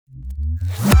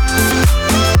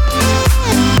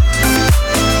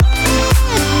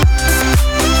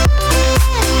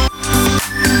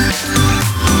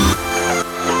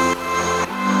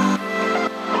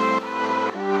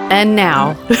And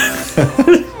now,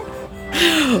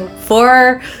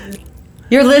 for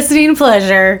your listening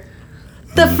pleasure,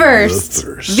 the first,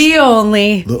 the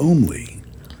only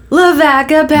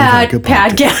Lavaca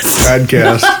Podcast.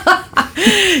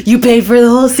 You paid for the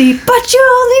whole seat, but you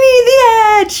only need the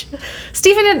edge.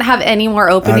 Stephen didn't have any more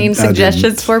opening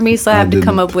suggestions for me, so I had to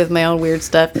come up with my own weird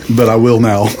stuff. But I will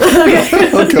now. Okay.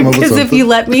 I'll come up with Because something. if you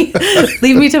let me,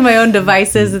 leave me to my own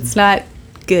devices, it's not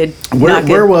good.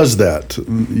 Where was that?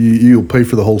 You'll pay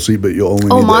for the whole seat, but you'll only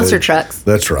need Monster the edge. trucks.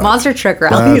 That's right. Monster truck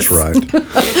rallies. That's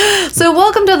right. So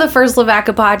welcome to the first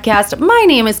Lavaca Podcast. My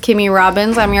name is Kimmy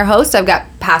Robbins. I'm your host. I've got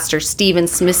Pastor Stephen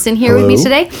Smithson here with me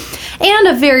today. And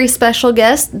a very special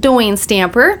guest, Dwayne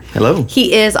Stamper. Hello.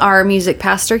 He is our music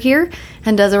pastor here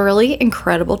and does a really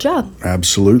incredible job.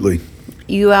 Absolutely.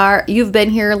 You've been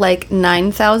here like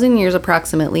 9,000 years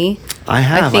approximately. I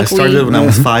have. think I started when I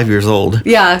was 5 years old.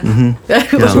 Yeah.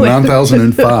 So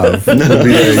 9,005 would be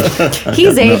the age.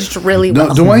 He's aged really No,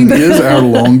 well. Dwayne is our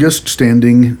longest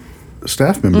standing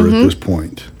staff member at this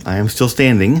point. I am still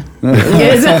standing.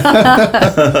 Yes.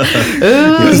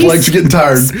 Ooh, His he's legs are getting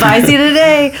tired. spicy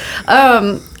today.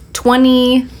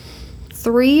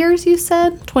 23 years, you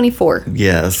said? 24.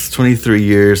 Yes, 23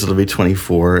 years. It'll be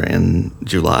 24 in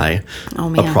July. Oh,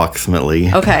 man.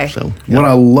 Approximately. Okay. So, What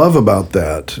I love about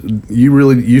that,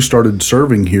 you started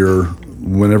serving here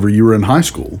whenever you were in high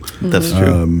school. that's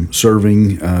true.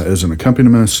 Serving as an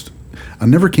accompanist. I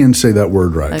never can say that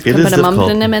word right. It is difficult.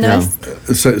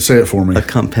 Say it for me.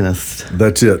 Accompanist.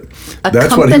 That's it.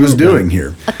 That's what he was doing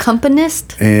here.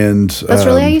 Accompanist? And That's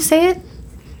really how you say it?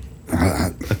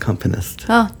 Accompanist.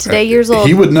 Oh, today years old.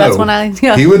 He would know. That's when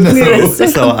He would know.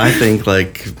 So I think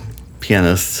like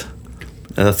pianist.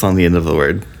 That's on the end of the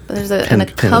word. There's an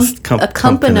Accompanist.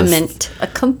 accompaniment.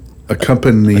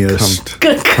 Accompanist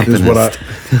is what I.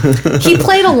 He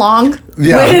played along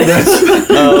Yeah, that's, with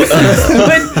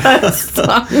the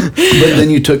song. but then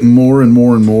you took more and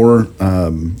more and more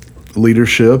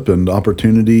leadership and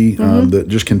opportunity that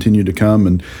just continued to come,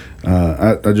 and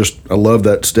I love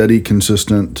that steady,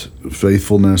 consistent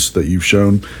faithfulness that you've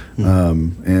shown,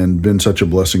 and been such a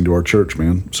blessing to our church,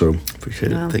 man. So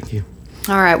Appreciate it. Thank you.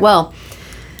 All right, well,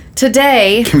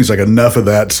 today... Kimmy's like, enough of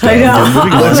that stuff. I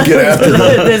know. Let's get after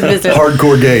This the business.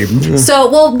 hardcore game.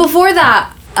 So, well, before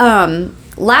that,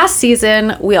 last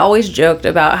season, we always joked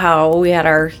about how we had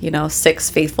our, 6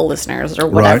 faithful listeners or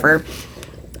whatever. Right.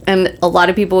 And a lot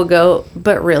of people would go,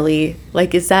 but really,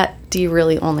 like, do you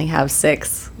really only have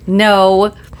 6?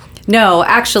 No,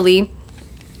 actually,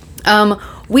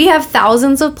 we have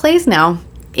thousands of plays now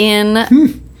in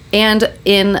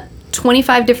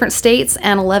 25 different states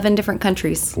and 11 different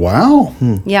countries. Wow.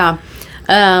 Yeah.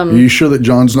 Are you sure that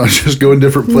John's not just going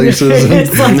different places and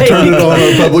It's like- turning it on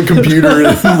a public computer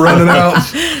and running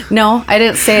out? No, I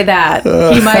didn't say that.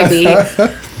 He might be.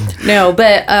 No,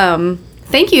 but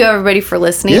thank you everybody for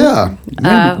listening. Yeah.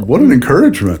 Man, what an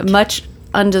encouragement. Much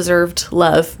undeserved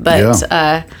love, but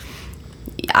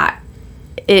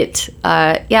it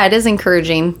is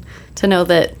encouraging to know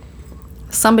that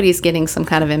somebody's getting some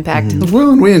kind of impact.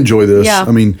 Well, and we enjoy this. Yeah.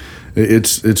 I mean,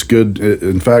 it's good.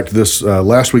 In fact, this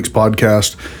last week's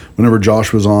podcast, whenever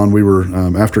Josh was on, we were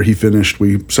after he finished,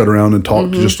 we sat around and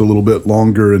talked just a little bit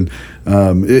longer, and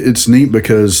it's neat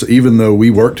because even though we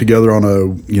work together on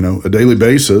a daily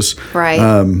basis,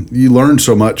 Right. You learn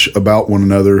so much about one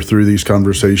another through these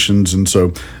conversations, and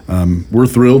so we're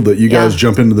thrilled that you guys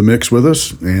jump into the mix with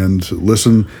us and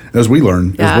listen as we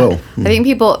learn as well. I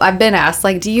think I've been asked,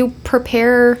 like, do you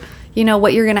prepare,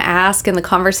 what you're going to ask and the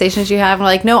conversations you have? I'm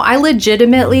like, no, I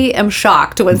legitimately am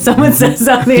shocked when someone says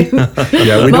something.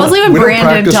 Yeah, we Mostly when don't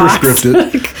Brandon practice talks. or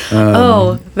script it.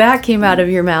 Oh, that came out of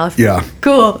your mouth. Yeah.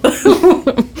 Cool.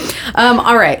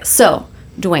 All right. So,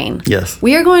 Dwayne. Yes.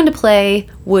 We are going to play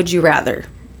Would You Rather,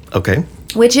 Okay.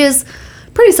 which is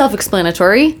pretty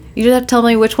self-explanatory. You just have to tell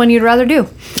me which one you'd rather do.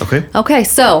 Okay. Okay,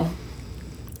 so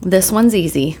this one's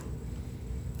easy.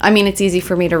 I mean, it's easy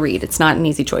for me to read. It's not an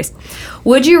easy choice.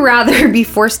 Would you rather be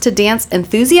forced to dance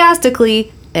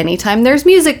enthusiastically anytime there's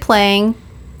music playing,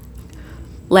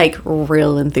 like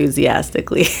real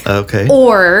enthusiastically, Okay.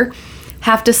 or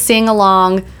have to sing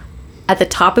along at the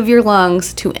top of your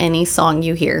lungs to any song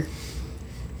you hear?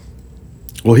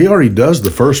 Well, he already does the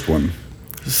first one.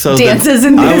 So Dances I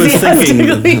was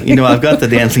enthusiastically. thinking, I've got the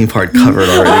dancing part covered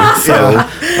already.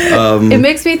 So It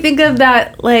makes me think of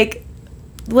that, like,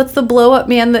 what's the blow up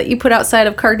man that you put outside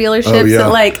of car dealerships Oh, yeah. that,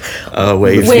 like,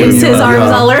 waves waves his yeah.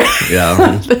 arms all around?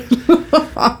 Yeah.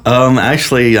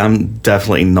 Actually, I'm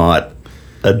definitely not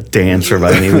a dancer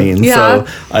by any means. Yeah.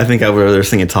 So I think I would rather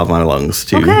sing at top of my lungs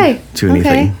to anything.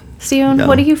 Okay. Steven, Yeah.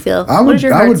 what do you feel? I What would, does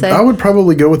your I heart would, say? I would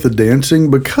probably go with the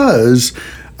dancing because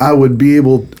I would be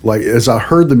able, like, as I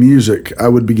heard the music, I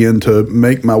would begin to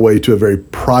make my way to a very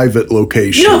private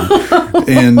location,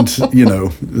 and you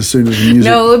know, as soon as the music.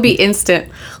 No, it would be instant.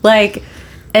 Like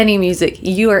any music,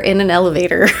 you are in an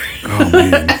elevator. Oh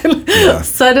man. Yeah.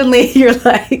 Suddenly, you're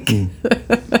like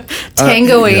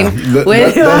tangoing Yeah.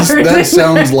 with. That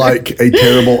sounds like a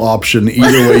terrible option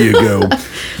either way you go.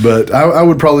 But I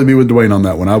would probably be with Dwayne on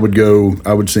that one. I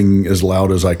would sing as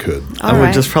loud as I could. I would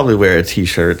right. just probably wear a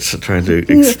T-shirt trying to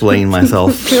explain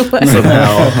myself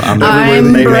somehow.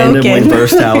 I'm they randomly broken.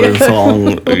 burst out in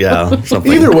song. Yeah,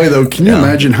 something. Either way, though, can you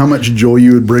imagine how much joy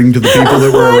you would bring to the people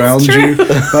that were around you?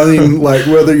 I mean, like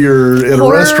whether you're at a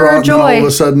Horror or restaurant and all of joy.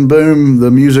 a sudden, boom,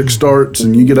 the music starts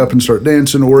and you get up and start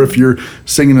dancing, or if you're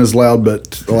singing as loud,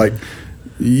 but like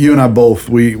you and I both,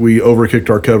 we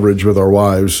overkicked our coverage with our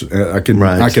wives. I can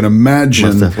Right. imagine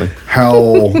Most definitely. how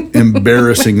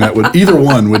embarrassing that would either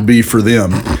one would be for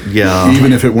them. Yeah.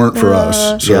 even if it weren't for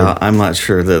us. So. Yeah, I'm not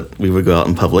sure that we would go out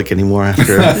in public anymore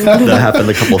after that happened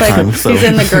a couple Like, times. So he's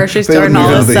in the grocery store, and would all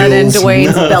move of a into the sudden, hills.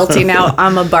 Dwayne's belting out,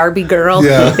 "I'm a Barbie girl."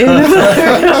 Yeah.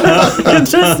 It'd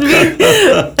just be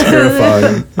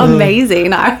Terrifying.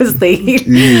 amazing. I was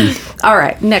thinking. All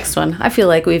right, next one. I feel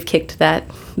like we've kicked that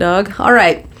dog. All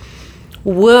right.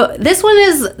 This one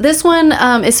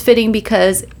is fitting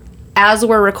because as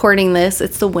we're recording this,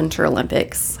 it's the Winter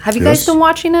Olympics. Have you guys Yes. been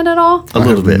watching it at all? a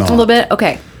little bit. not. A little bit?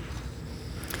 Okay.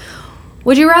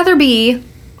 Would you rather be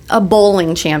a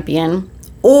bowling champion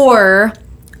or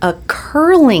a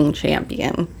curling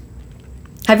champion?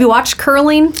 Have you watched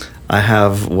curling? I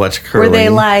have watched Where curling. they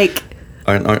like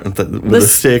aren't with the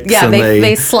sticks. yeah, and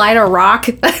they slide a rock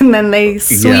and then they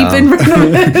sweep Yeah. in front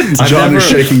of it. I've John never- is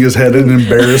shaking his head in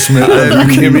embarrassment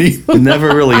of you, Kimmy.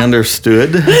 never really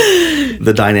understood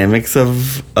the dynamics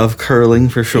of curling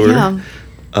for sure. Yeah.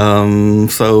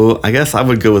 So I guess I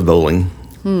would go with bowling.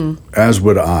 As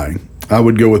would I. I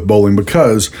would go with bowling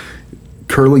because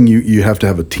curling, you have to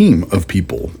have a team of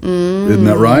people. Isn't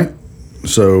that right?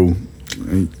 So, I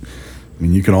mean,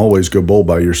 you can always go bowl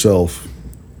by yourself.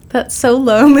 That's so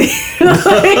lonely.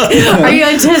 Are you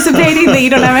anticipating that you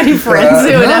don't have any friends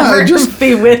who would no, I ever just-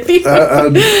 be with you?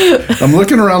 I'm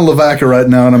looking around Lavaca right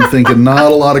now, and I'm thinking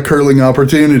not a lot of curling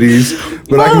opportunities,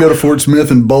 but I can go to Fort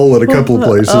Smith and bowl at a couple of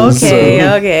places. Okay,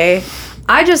 so. okay.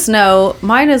 I just know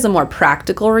mine is a more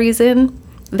practical reason.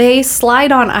 They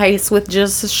slide on ice with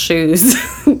just shoes.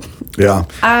 Yeah.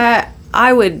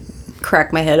 I would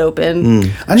crack my head open.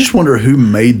 I just wonder who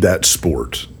made that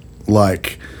sport.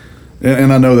 Like,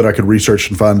 and I know that I could research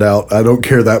and find out. I don't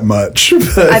care that much.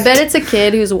 But I bet it's a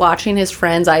kid who's watching his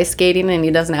friends ice skating and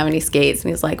he doesn't have any skates and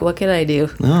he's like, "What can I do?"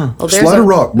 Oh. Well, Slide a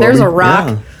rock, There's a Bobby. rock.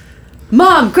 Yeah.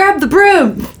 Mom, grab the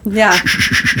broom. Yeah,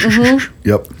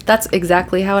 Yep, that's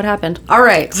exactly how it happened. All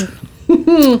right.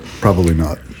 probably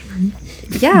not.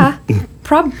 Yeah.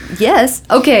 Yes.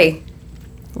 Okay.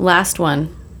 Last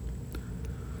one.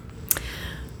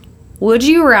 Would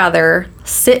you rather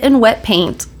sit in wet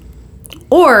paint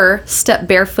or step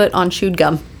barefoot on chewed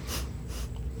gum?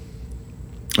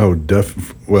 Oh,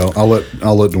 well, I'll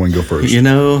let Dwayne go first. You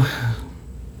know,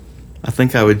 I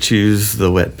think I would choose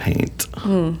the wet paint.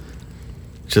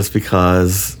 Just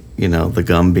because, you know, the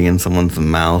gum being in someone's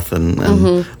mouth and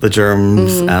the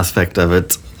germs aspect of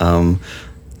it.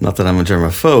 Not that I'm a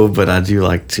germaphobe, but I do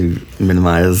like to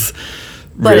minimize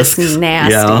But risks. it's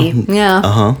nasty. Yeah.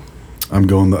 Uh-huh. I'm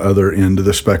going the other end of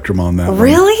the spectrum on that one.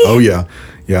 Really? Oh yeah,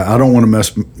 yeah. I don't want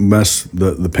to mess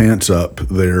the pants up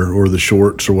there or the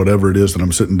shorts or whatever it is that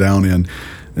I'm sitting down in.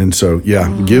 And so, yeah,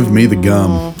 give me the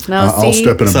gum. No, I'll see?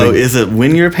 step in a So big. is it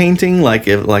when you're painting, like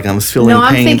if like I'm spilling No,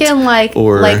 I'm paint? thinking like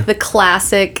or the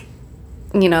classic,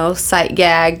 sight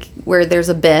gag where there's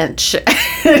a bench and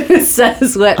it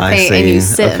says wet I paint and you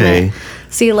see. sit in Okay. it.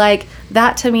 See, like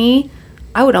that to me,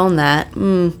 I would own that.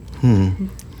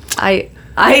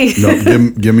 I No,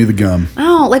 give me the gum.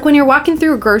 Oh, like when you're walking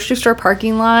through a grocery store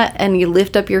parking lot and you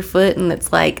lift up your foot and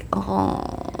it's like,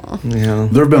 oh. Yeah.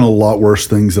 There have been a lot worse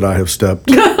things that I have stepped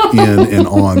in and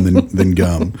on than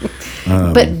gum.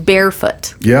 But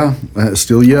barefoot. Yeah,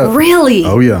 still yet. Really?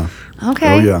 Oh yeah.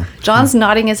 Okay. Oh yeah. John's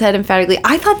nodding his head emphatically.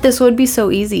 I thought this would be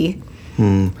so easy.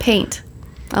 Paint.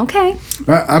 Okay.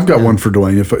 I've got one for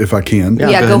Dwayne if I can.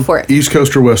 Yeah, go go ahead. for it. East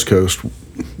Coast or West Coast?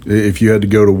 If you had to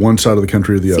go to one side of the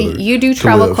country or the other. See, you do to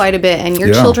travel live. quite a bit, and your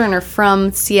Yeah. children are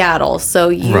from Seattle, so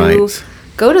you Right.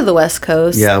 go to the West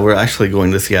Coast. Yeah, we're actually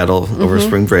going to Seattle over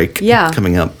spring break Yeah.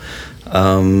 coming up.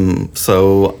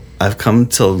 So I've come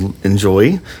to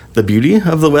enjoy the beauty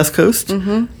of the West Coast.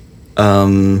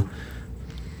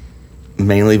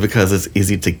 Mainly because it's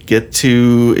easy to get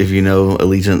to. If you know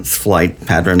Allegiant's flight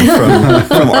pattern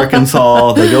from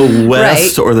Arkansas, they go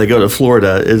west or they go to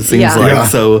Florida. It seems like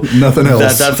so. Nothing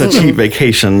else. That's a cheap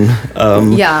vacation.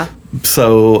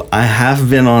 So I have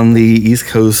been on the East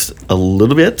Coast a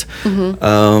little bit.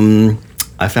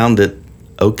 I found it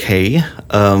okay.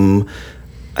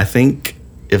 I think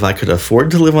if I could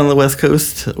afford to live on the West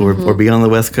Coast or be on the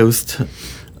West Coast,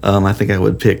 I think I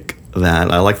would pick that.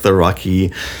 I like the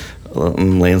rocky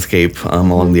landscape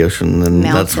along the ocean and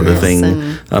that sort of thing.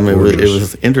 It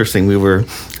was interesting. We were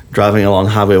driving along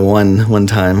Highway 1 one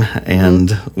time,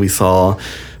 and we saw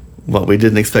what we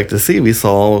didn't expect to see. We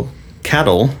saw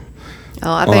cattle.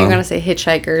 Oh, I thought you were going to say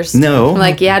hitchhikers. No. I'm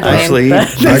like, yeah, Dwayne. Actually,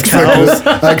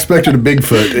 I expected a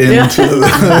Bigfoot.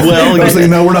 Well, I was like,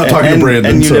 no, we're not talking to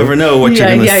Brandon. And you never know what you're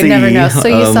going to see. Yeah, you never know. So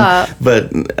you saw.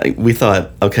 But we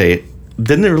thought, okay,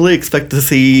 didn't really expect to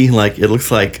see, like, it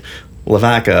looks like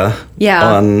Lavaca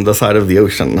on the side of the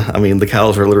ocean. I mean, the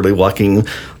cows are literally walking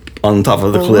on top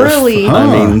of the cliff. Really? I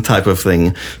mean, type of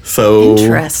thing. So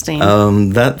interesting.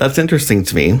 That's interesting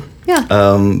to me. Yeah.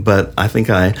 But I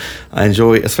think I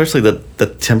enjoy, especially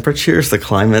the temperatures, the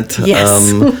climate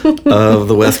of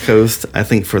the West Coast. I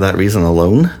think for that reason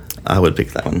alone, I would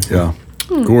pick that one. Yeah.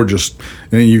 Gorgeous.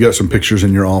 And you got some pictures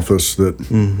in your office that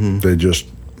they just,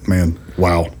 man,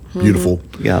 wow. Beautiful.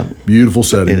 Yeah. Beautiful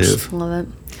settings. It is. Love it.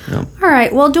 Yeah. All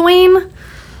right. Well, Dwayne,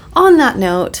 on that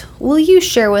note, will you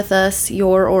share with us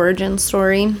your origin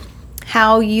story?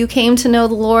 How you came to know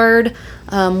the Lord,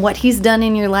 what He's done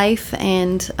in your life,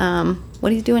 and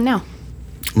what He's doing now?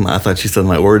 I thought you said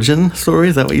my origin story.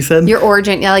 Is that what you said? Your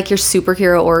origin, like your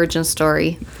superhero origin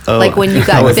story. Oh, like when you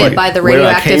got bit by the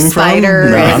radioactive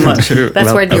spider. No, I'm not sure.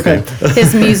 That's where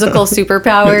his musical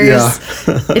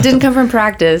superpowers. It didn't come from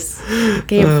practice. It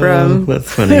came from...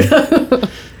 That's funny.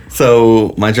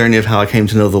 So my journey of how I came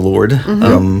to know the Lord.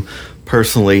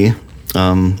 Personally,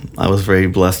 I was very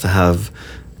blessed to have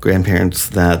grandparents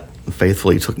that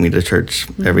faithfully took me to church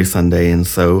every Sunday, and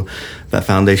so that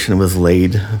foundation was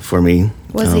laid for me.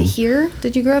 Was it here?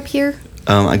 Did you grow up here?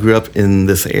 I grew up in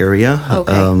this area.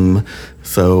 Okay.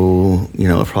 So,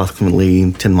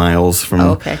 approximately 10 miles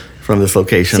from this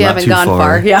location. So you not haven't too gone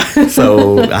far. Yeah.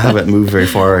 So I haven't moved very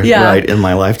far right in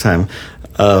my lifetime.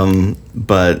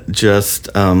 But just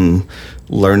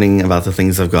learning about the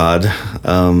things of God,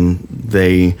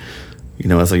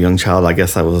 as a young child, I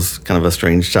guess I was kind of a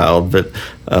strange child, but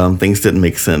things didn't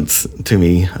make sense to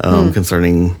me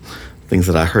concerning things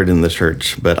that I heard in the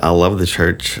church. But I love the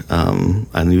church.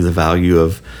 I knew the value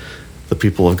of the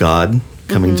people of God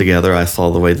coming together. I saw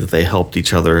the way that they helped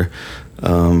each other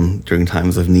during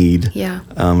times of need. Yeah.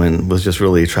 And was just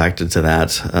really attracted to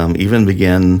that. Even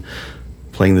began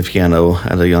playing the piano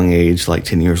at a young age, like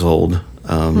 10 years old,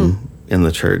 in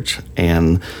the church.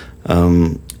 And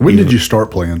when did you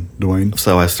start playing, Dwayne?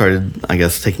 So I started, I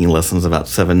guess, taking lessons about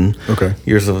 7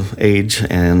 years of age,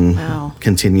 and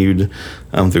continued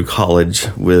through college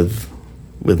with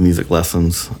music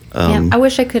lessons. I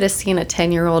wish I could have seen a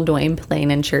 10-year-old Dwayne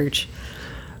playing in church.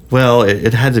 Well,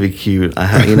 it had to be cute.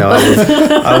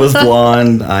 I was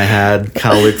blonde. I had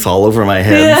cowlicks all over my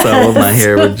head, so all of my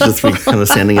hair would just be kind of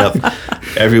standing up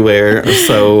everywhere.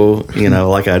 So,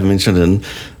 like I'd mentioned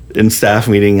in staff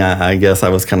meeting, I guess I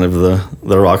was kind of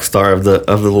the rock star of the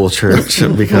little church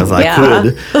because I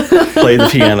could play the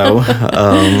piano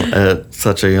at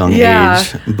such a young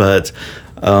age. But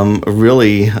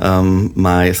really,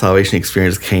 my salvation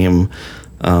experience came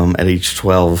at age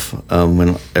 12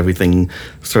 when everything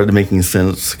started making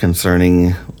sense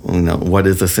concerning what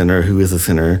is a sinner, who is a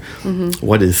sinner,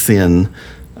 what is sin,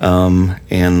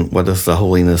 and what does the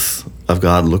holiness of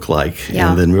God look like,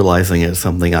 and then realizing it's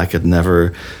something I could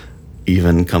never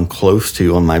even come close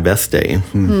to on my best day.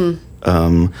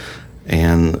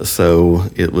 And so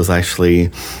it was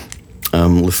actually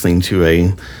listening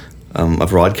to a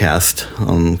broadcast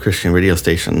on Christian radio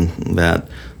station that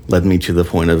led me to the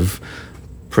point of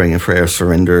praying a prayer of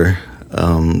surrender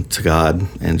to God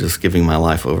and just giving my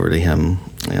life over to Him.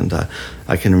 And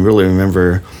I can really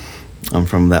remember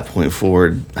from that point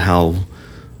forward how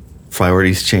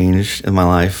priorities changed in my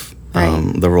life.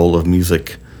 The role of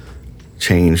music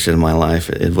changed in my life.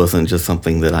 It wasn't just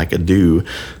something that I could do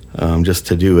just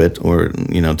to do it or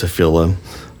to fill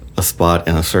a spot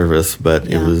in a service, but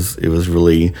it was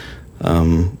really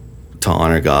to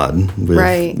honor God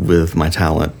with my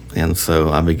talent. And so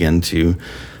I began to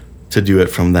do it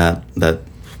from that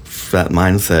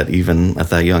mindset, even at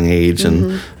that young age,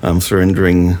 and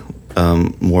surrendering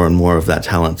more and more of that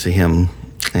talent to Him.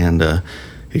 And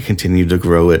he continued to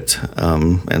grow it,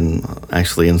 and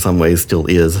actually in some ways still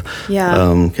is.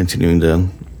 Yeah. Continuing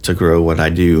to grow what I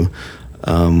do.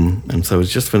 And so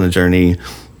it's just been a journey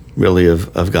really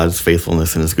of God's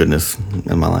faithfulness and his goodness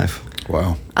in my life.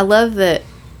 Wow. I love that.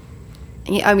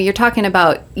 I mean, you're talking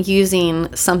about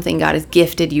using something God has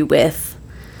gifted you with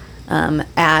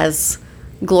as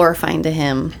glorifying to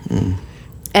him.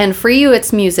 And for you,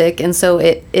 it's music, and so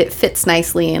it fits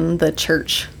nicely in the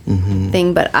church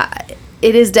thing. But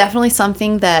it is definitely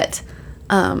something that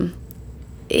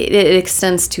it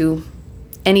extends to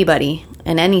anybody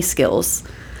and any skills.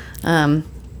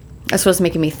 That's what's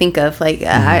making me think of. Like,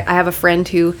 I have a friend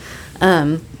who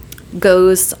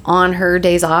goes on her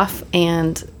days off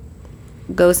and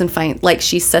goes and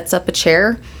she sets up a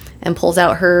chair and pulls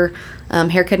out her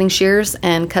hair cutting shears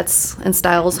and cuts and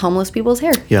styles homeless people's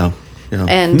hair. Yeah.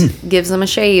 And gives them a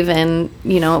shave. And,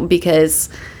 because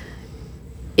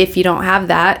if you don't have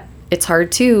that, it's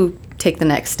hard to take the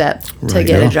next step to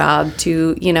get a job,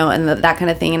 to, and that kind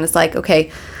of thing. And it's like,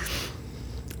 okay,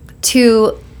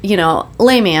 to,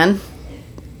 layman,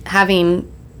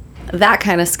 having that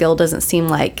kind of skill doesn't seem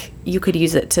like you could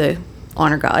use it to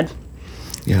honor God.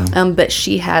 Yeah. But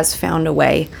she has found a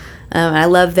way. And I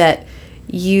love that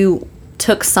you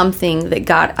took something that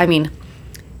God,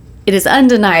 it is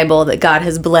undeniable that God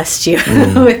has blessed you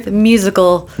with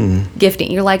musical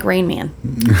gifting. You're like Rain Man.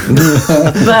 But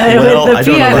with the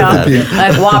piano,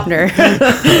 like Wapner.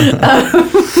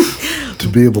 To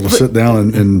be able to sit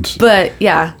down and But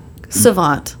yeah,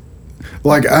 savant.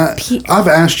 Like I've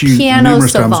asked you piano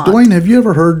numerous savant. times, Dwayne, have you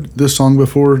ever heard this song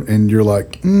before? And you're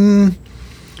like, hum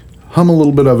a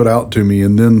little bit of it out to me,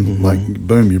 and then like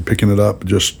boom, you're picking it up,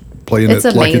 just playing It's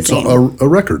it like it's amazing. a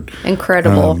record.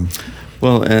 Incredible.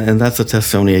 Well, and that's a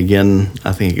testimony again.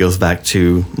 I think it goes back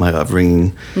to my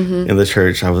upbringing in the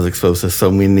church. I was exposed to so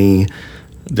many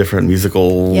different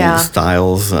musical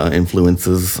styles,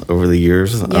 influences over the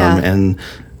years, and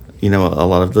a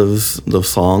lot of those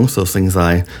songs, those things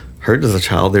I heard as a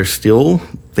child, they're still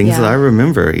things that I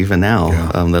remember even now.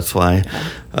 Yeah. That's why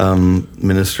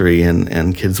ministry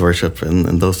and kids worship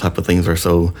and those type of things are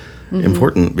so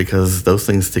important, because those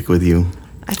things stick with you.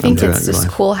 I think it's just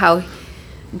cool how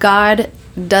God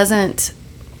doesn't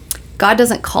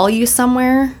call you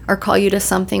somewhere or call you to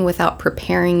something without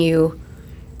preparing you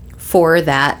for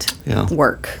that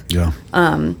work. Yeah.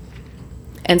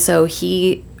 And so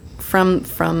he, from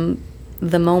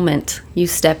the moment you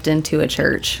stepped into a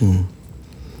church,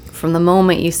 from the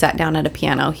moment you sat down at a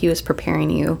piano, he was preparing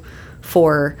you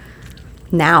for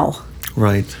now.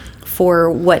 Right. For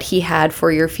what he had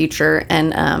for your future.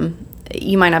 And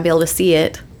you might not be able to see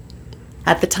it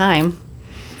at the time.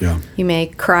 Yeah. You may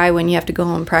cry when you have to go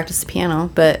home and practice the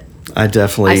piano, but I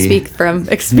speak from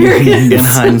experience. In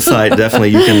hindsight, definitely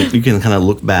you can kind of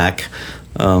look back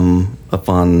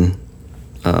upon,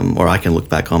 or I can look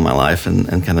back on my life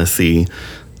and kind of see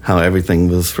how everything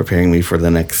was preparing me for the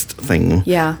next thing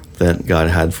that God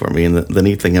had for me. And the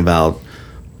neat thing about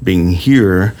being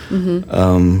here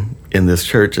in this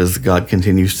church is God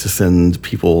continues to send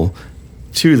people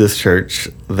to this church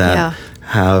that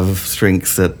have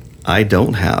strengths that I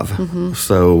don't have.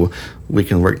 So we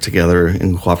can work together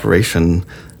in cooperation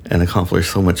and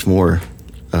accomplish so much more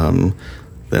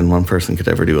than one person could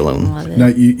ever do alone. Now,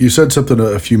 you said something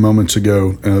a few moments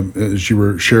ago as you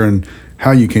were sharing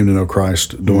how you came to know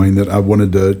Christ, Dwayne, that I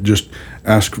wanted to just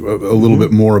ask a little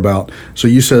bit more about. So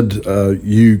you said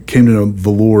you came to know the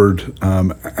Lord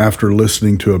after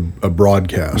listening to a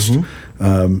broadcast. Tell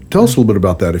us a little bit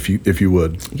about that, if you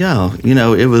would. Yeah,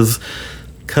 it was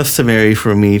customary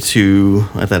for me to,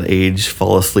 at that age,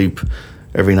 fall asleep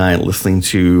every night listening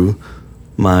to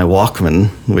my Walkman,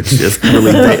 which is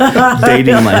really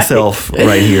dating myself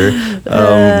right here.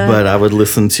 But I would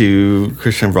listen to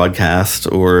Christian broadcast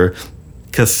or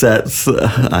cassettes,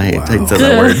 I hate to say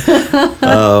that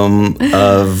word,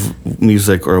 of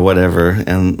music or whatever.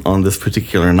 And on this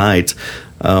particular night,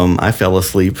 I fell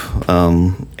asleep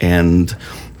and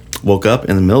woke up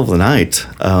in the middle of the night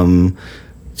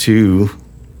to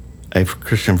a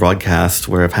Christian broadcast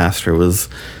where a pastor was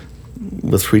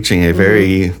preaching a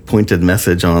very pointed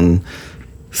message on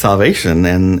salvation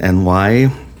and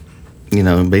why,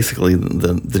 basically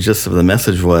the gist of the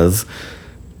message was,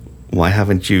 why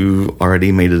haven't you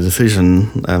already made a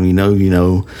decision? You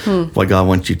know what God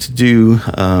wants you to do.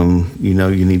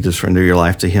 You need to surrender your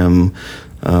life to Him.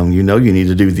 you need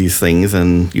to do these things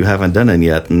and you haven't done it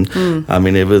yet. And I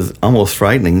mean, it was almost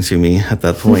frightening to me at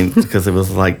that point because it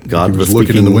was like God was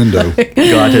looking in the window.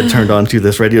 God had turned on to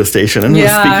this radio station and was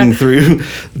speaking through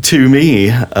to me.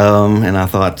 And I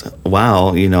thought,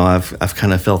 wow, I've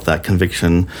kind of felt that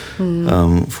conviction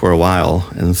for a while.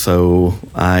 And so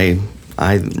I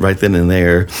right then and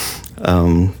there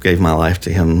gave my life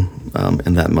to him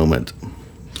in that moment.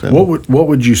 So, what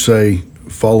would you say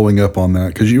following up on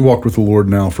that? Because you walked with the Lord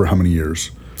now for how many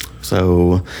years?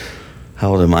 So,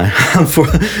 how old am I?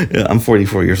 I'm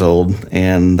 44 years old,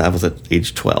 and I was at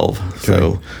age 12.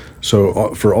 Okay.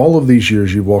 So for all of these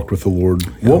years you've walked with the Lord,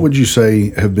 what would you say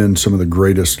have been some of the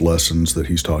greatest lessons that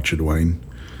he's taught you, Dwayne?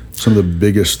 Some of the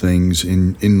biggest things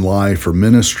in life or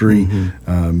ministry.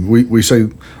 We say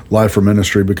life or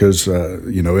ministry because,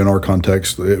 in our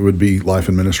context, it would be life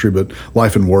and ministry, but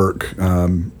life and work,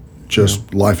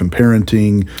 life and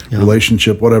parenting,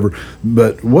 relationship, whatever.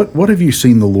 But what have you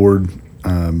seen the Lord?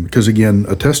 Because, again,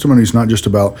 a testimony is not just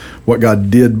about what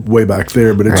God did way back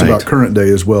there, but it's about current day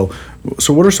as well.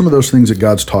 So what are some of those things that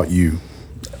God's taught you?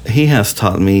 He has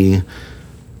taught me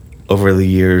over the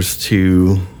years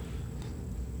to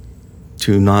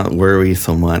not worry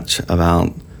so much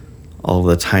about all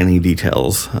the tiny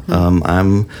details.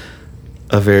 I'm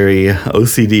a very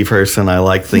OCD person. I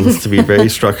like things to be very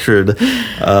structured.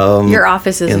 Your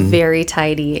office is very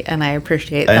tidy, and I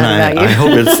appreciate that about you. I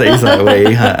hope it stays that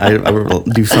way. I will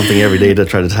do something every day to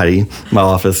try to tidy my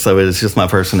office, so it's just my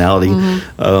personality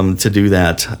to do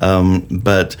that.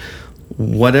 But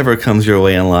whatever comes your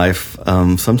way in life,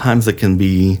 sometimes it can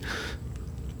be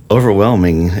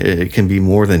overwhelming. It can be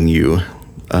more than you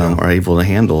are able to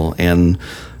handle. And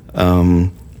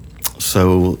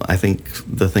so I think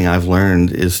the thing I've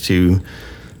learned is to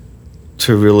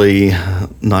really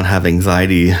not have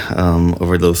anxiety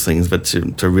over those things, but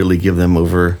to really give them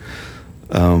over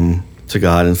to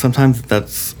God. And sometimes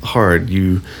that's hard.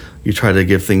 You try to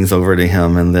give things over to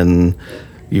him, and then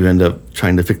you end up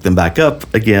trying to pick them back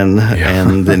up again,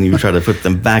 and then you try to put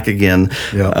them back again.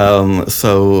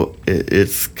 So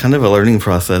it's kind of a learning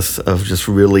process of just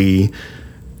really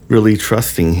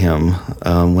trusting him.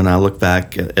 When I look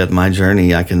back at my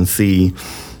journey, I can see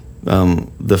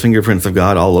the fingerprints of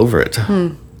God all over it.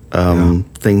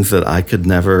 Things that I could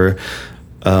never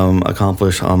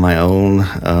accomplish on my own.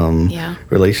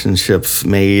 Relationships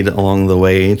made along the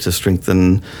way to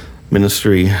strengthen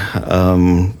ministry.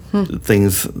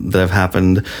 Things that have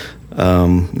happened,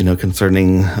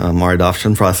 concerning our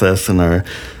adoption process and our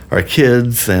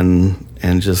kids and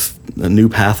just new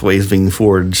pathways being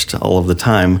forged all of the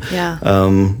time.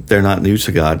 They're not new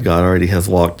to God. God already has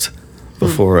walked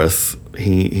before us.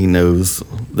 He knows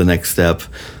the next step,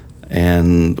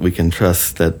 and we can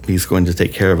trust that he's going to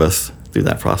take care of us through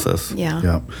that process.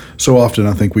 So often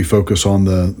I think we focus on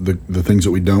the things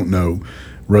that we don't know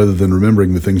rather than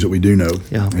remembering the things that we do know.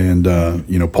 And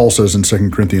Paul says in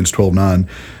 2 Corinthians 12:9,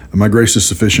 "My grace is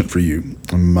sufficient for you.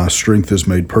 My strength is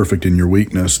made perfect in your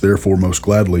weakness. Therefore, most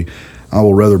gladly, I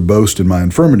will rather boast in my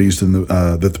infirmities than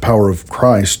that the power of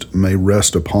Christ may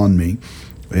rest upon me."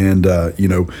 And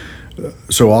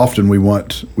so often we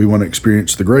want to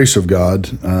experience the grace of God,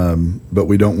 but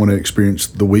we don't want to experience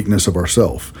the weakness of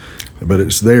ourselves. But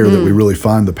it's there that we really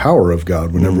find the power of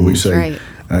God whenever we say,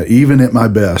 even at my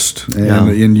best,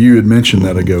 and you had mentioned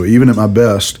that ago, even at my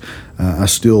best, I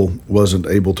still wasn't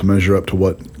able to measure up to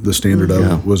what the standard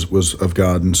of was of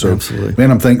God. And so, man,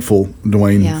 I'm thankful,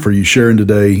 Dwayne, for you sharing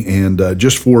today, and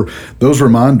just for those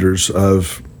reminders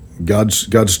of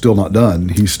God's still not done.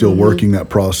 He's still working that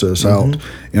process out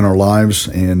in our lives,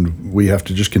 and we have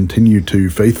to just continue to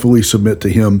faithfully submit to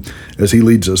him as he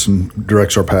leads us and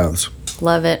directs our paths.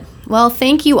 Love it. Well,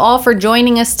 thank you all for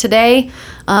joining us today.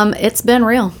 It's been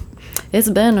real. It's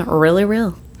been really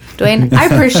real. Dwayne, I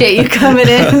appreciate you coming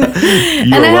in.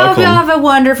 And I hope you have a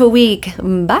wonderful week.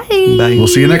 Bye. We'll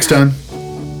see you next time.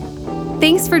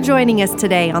 Thanks for joining us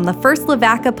today on the First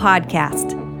Lavaca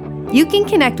podcast. You can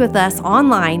connect with us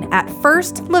online at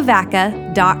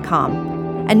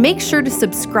firstlavaca.com. And make sure to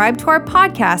subscribe to our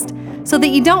podcast so that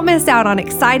you don't miss out on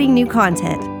exciting new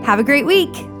content. Have a great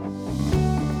week.